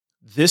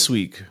This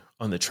week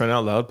on the Trent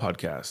Out Loud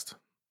podcast,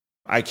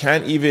 I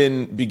can't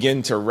even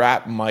begin to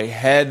wrap my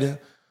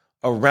head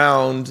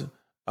around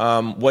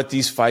what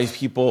these five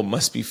people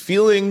must be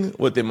feeling,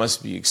 what they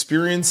must be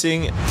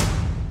experiencing.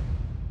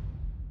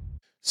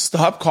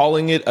 Stop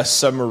calling it a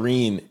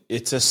submarine.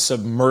 It's a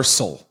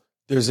submersible.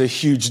 There's a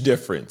huge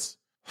difference.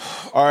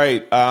 All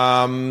right.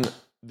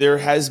 There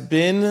has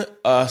been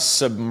a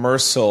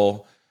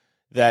submersible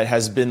that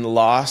has been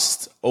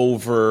lost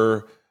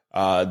over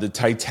the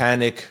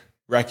Titanic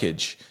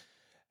wreckage.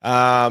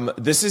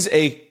 This is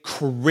a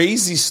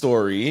crazy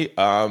story.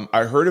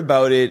 I heard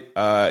about it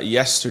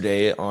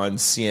yesterday on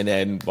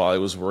CNN while I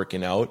was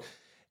working out.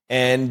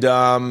 And,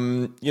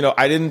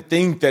 I didn't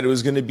think that it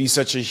was going to be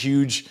such a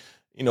huge,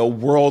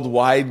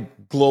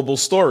 worldwide global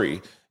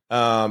story.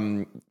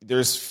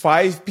 There's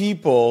five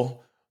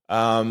people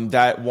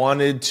that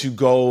wanted to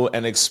go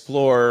and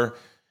explore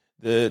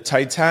the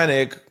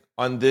Titanic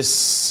on this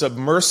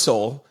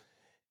submersible.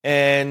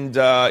 And,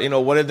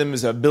 one of them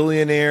is a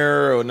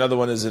billionaire, another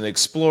one is an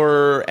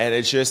explorer, and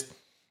it just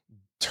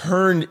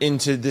turned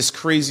into this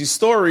crazy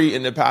story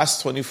in the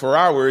past 24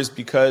 hours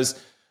because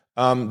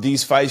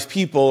these five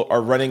people are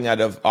running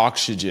out of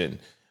oxygen.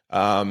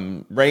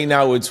 Right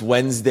now it's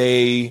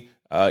Wednesday,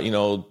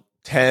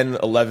 10,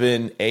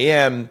 11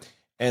 a.m.,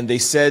 and they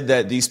said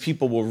that these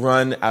people will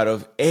run out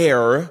of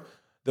air,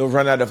 they'll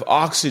run out of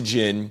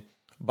oxygen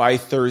by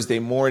Thursday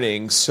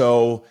morning.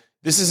 So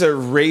this is a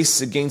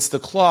race against the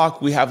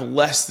clock. We have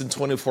less than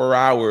 24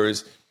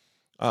 hours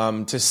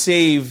to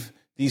save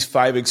these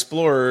five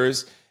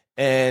explorers.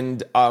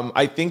 And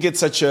I think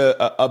it's such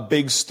a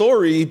big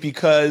story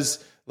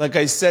because, like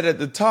I said at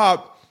the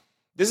top,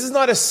 this is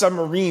not a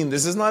submarine.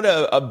 This is not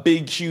a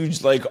big,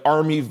 huge,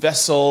 army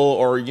vessel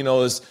or,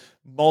 this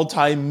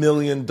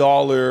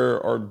multi-million-dollar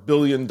or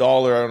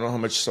billion-dollar. I don't know how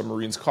much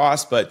submarines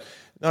cost, but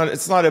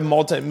it's not a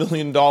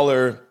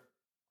multi-million-dollar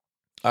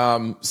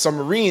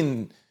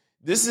submarine.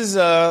 This is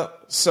a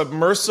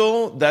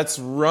submersible that's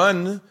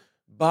run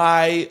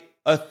by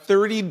a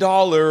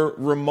 $30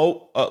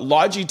 remote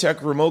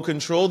Logitech remote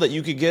control that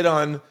you could get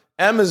on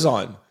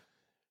Amazon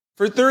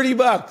for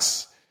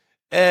 $30.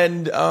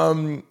 And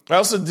I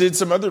also did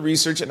some other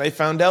research, and I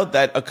found out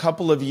that a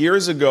couple of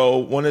years ago,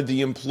 one of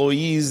the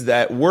employees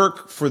that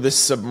work for this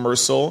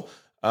submersible,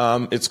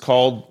 it's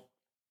called,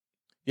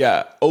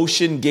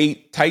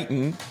 OceanGate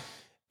Titan,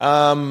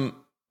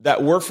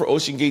 that worked for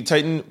OceanGate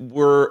Titan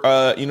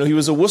he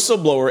was a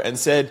whistleblower and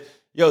said,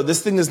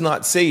 this thing is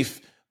not safe.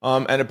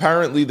 And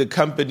apparently the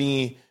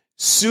company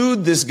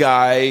sued this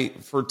guy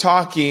for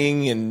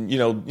talking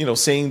and,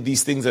 saying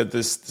these things that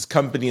this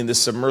company and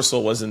this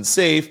submersible wasn't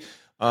safe.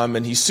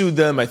 And he sued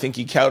them. I think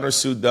he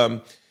countersued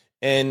them.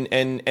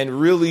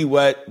 And really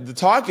what the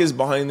talk is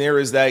behind there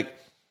is that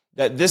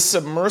this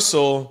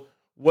submersible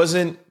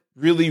wasn't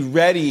really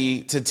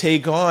ready to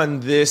take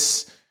on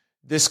this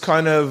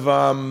kind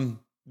of,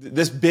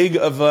 this big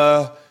of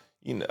a,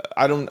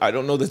 I don't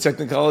know the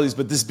technicalities,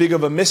 but this big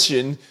of a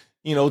mission,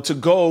 to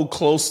go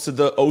close to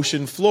the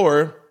ocean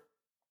floor.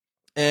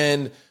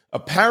 And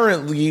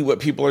apparently what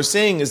people are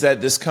saying is that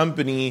this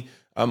company,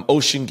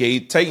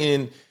 OceanGate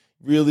Titan,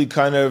 really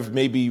kind of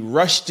maybe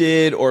rushed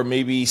it or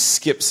maybe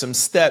skipped some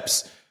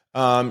steps,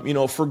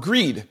 for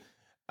greed.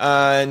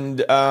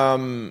 And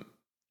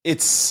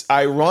it's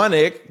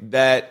ironic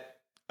that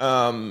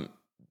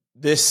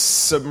this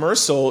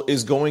submersible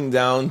is going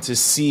down to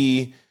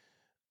see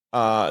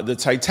the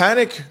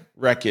Titanic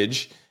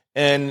wreckage.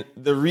 And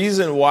the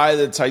reason why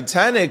the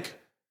Titanic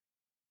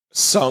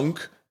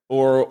sunk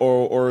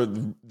or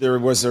there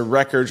was a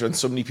wreckage and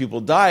so many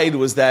people died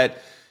was that,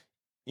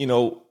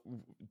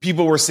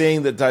 people were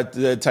saying that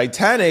the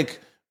Titanic,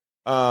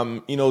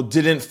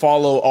 didn't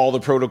follow all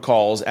the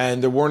protocols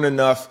and there weren't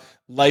enough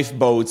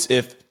lifeboats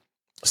if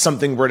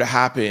something were to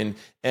happen.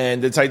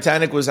 And the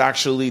Titanic was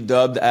actually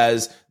dubbed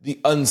as the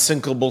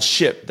unsinkable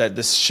ship, that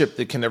this ship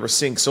that can never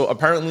sink. So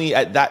apparently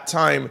at that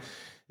time,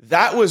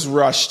 that was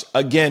rushed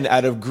again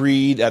out of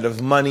greed, out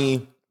of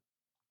money,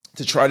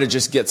 to try to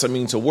just get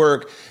something to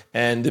work.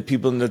 And the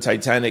people in the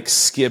Titanic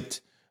skipped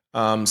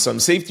some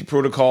safety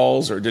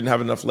protocols or didn't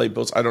have enough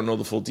lifeboats. I don't know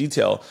the full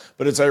detail,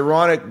 but it's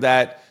ironic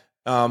that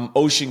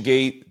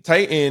OceanGate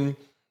Titan,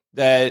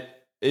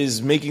 that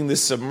is making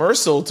this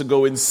submersible to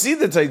go and see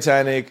the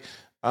Titanic,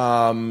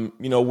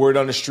 word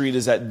on the street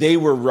is that they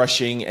were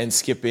rushing and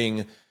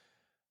skipping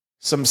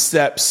some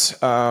steps,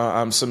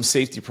 some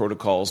safety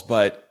protocols.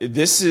 But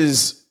this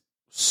is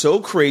so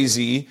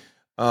crazy.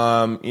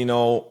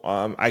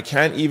 I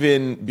can't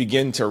even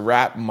begin to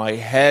wrap my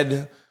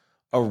head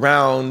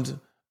around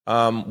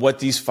what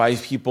these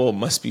five people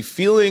must be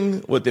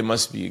feeling, what they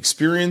must be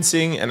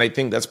experiencing. And I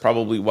think that's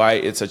probably why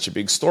it's such a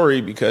big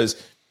story because,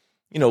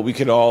 we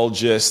could all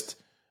just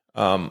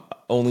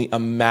only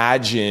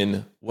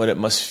imagine what it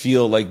must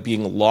feel like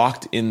being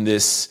locked in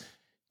this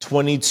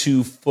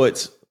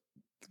 22-foot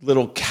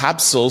little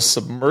capsule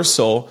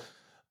submersible,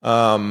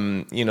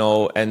 and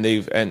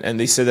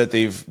they said that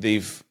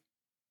they've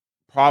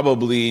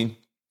probably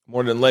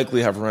more than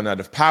likely have run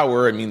out of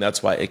power. I mean,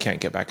 that's why it can't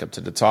get back up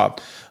to the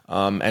top.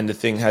 And the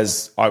thing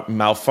has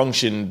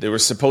malfunctioned. There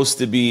was supposed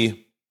to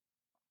be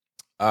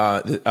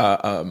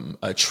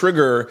a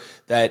trigger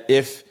that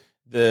if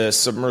the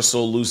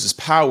submersible loses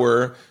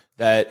power,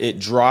 that it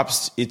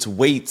drops its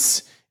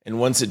weights. And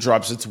once it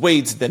drops its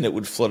weights, then it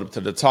would float up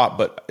to the top.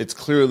 But it's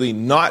clearly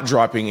not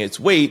dropping its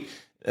weight.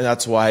 And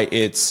that's why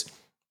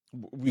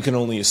we can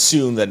only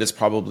assume that it's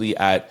probably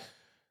at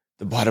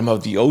the bottom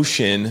of the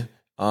ocean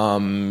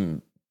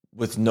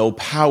with no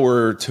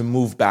power to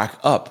move back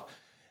up.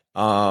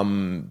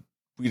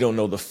 We don't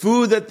know the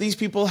food that these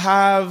people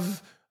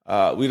have.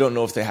 We don't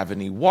know if they have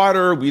any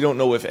water. We don't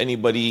know if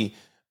anybody,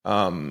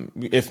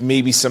 if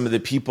maybe some of the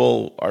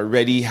people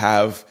already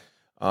have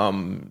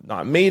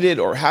not made it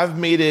or have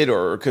made it,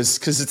 or because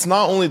it's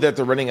not only that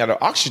they're running out of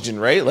oxygen,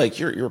 right? Like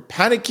you're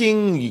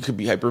panicking, you could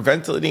be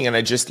hyperventilating,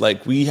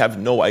 and we have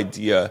no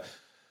idea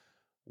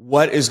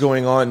what is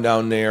going on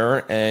down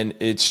there, and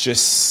it's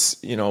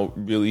just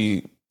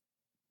really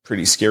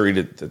pretty scary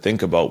to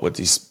think about what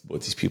these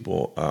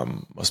people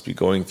must be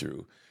going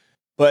through.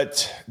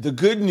 But the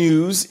good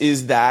news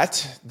is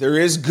that there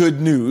is good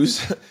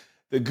news.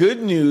 The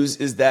good news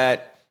is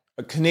that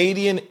a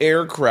Canadian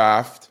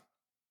aircraft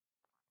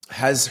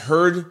has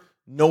heard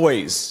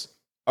noise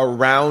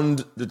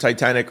around the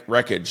Titanic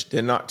wreckage.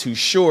 They're not too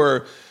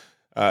sure.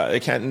 They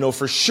can't know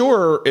for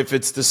sure if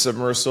it's the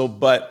submersible,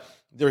 but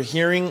they're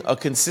hearing a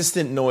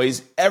consistent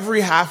noise every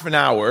half an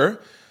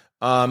hour.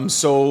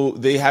 So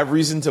they have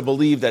reason to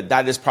believe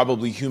that is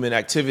probably human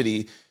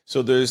activity.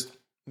 So there's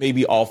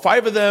maybe all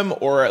 5 of them,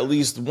 or at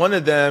least one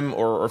of them,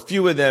 or a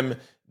few of them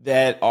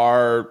that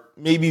are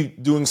maybe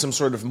doing some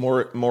sort of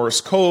Morse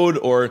code,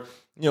 or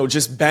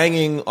just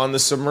banging on the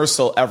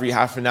submersible every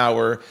half an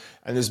hour.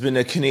 And there's been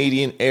a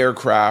Canadian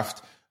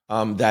aircraft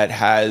that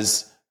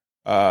has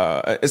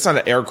it's not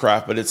an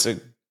aircraft, but it's a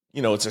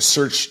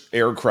search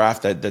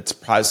aircraft that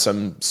has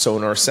some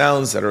sonar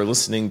sounds that are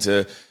listening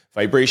to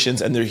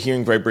vibrations, and they're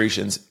hearing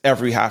vibrations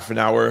every half an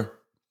hour.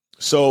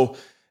 So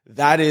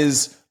that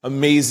is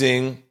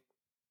amazing.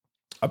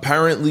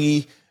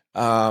 Apparently,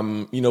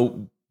 between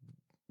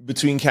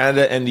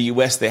Canada and the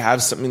US, they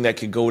have something that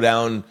could go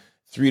down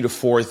 3,000 to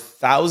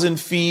 4,000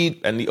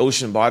 feet, and the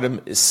ocean bottom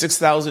is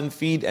 6,000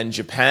 feet. And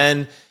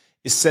Japan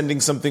is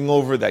sending something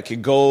over that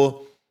could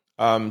go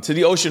to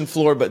the ocean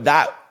floor, but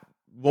that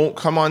won't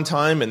come on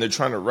time, and they're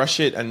trying to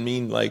rush it. I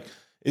mean,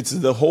 it's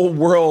the whole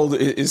world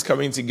is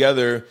coming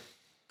together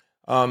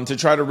to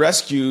try to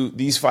rescue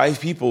these 5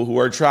 people who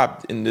are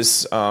trapped in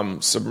this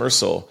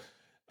submersible.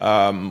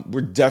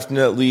 We're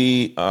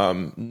definitely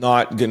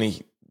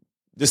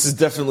this is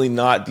definitely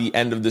not the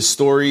end of the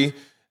story.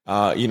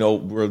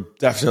 We'll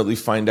definitely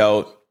find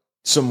out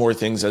some more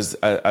things as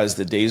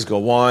the days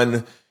go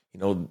on.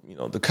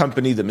 The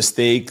company, the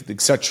mistake,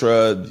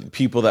 etc., the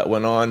people that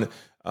went on.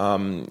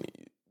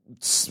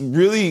 It's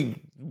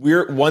really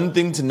weird. One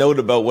thing to note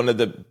about one of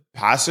the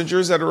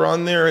passengers that are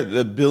on there,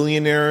 the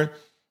billionaire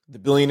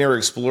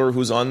explorer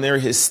who's on there,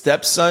 his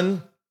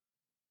stepson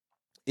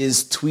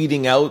is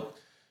tweeting out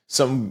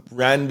some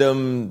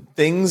random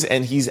things,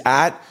 and he's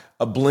at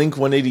a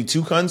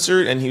Blink-182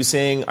 concert, and he was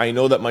saying, I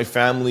know that my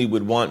family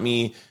would want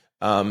me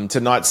to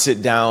not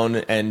sit down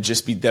and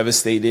just be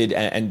devastated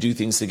and do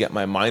things to get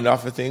my mind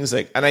off of things.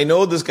 And I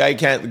know this guy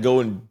can't go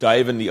and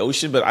dive in the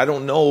ocean, but I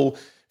don't know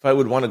if I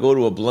would want to go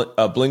to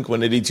a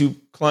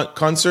Blink-182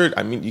 concert.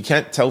 I mean, you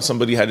can't tell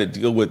somebody how to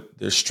deal with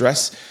their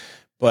stress,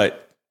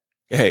 but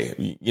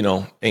hey,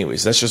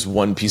 anyways, that's just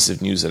one piece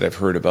of news that I've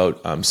heard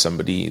about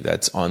somebody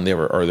that's on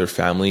there or their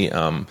family.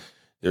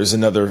 There's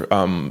another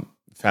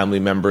family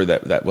member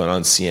that went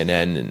on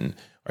CNN, and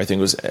I think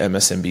it was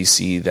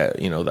MSNBC that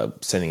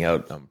sending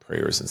out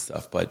prayers and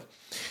stuff. But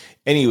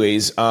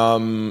anyways,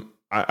 I'm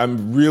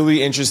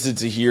really interested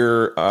to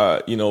hear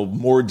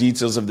more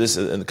details of this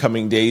in the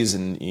coming days,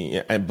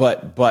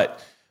 but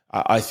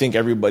I think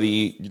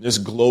everybody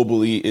just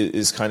globally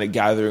is kind of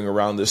gathering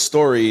around this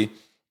story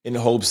in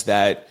hopes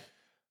that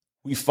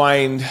we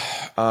find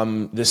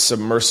this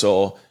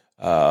submersible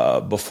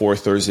before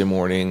Thursday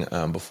morning,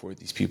 before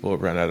these people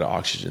run out of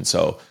oxygen.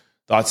 So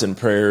thoughts and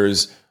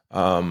prayers,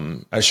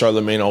 as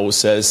Charlemagne always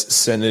says,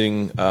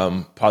 sending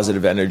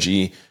positive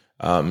energy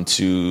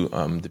to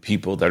the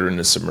people that are in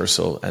the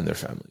submersible and their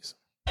families.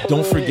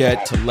 Don't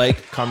forget to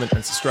like, comment,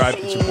 and subscribe.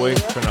 It's your boy,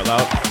 Turn Out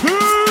Loud.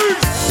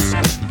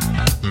 Peace!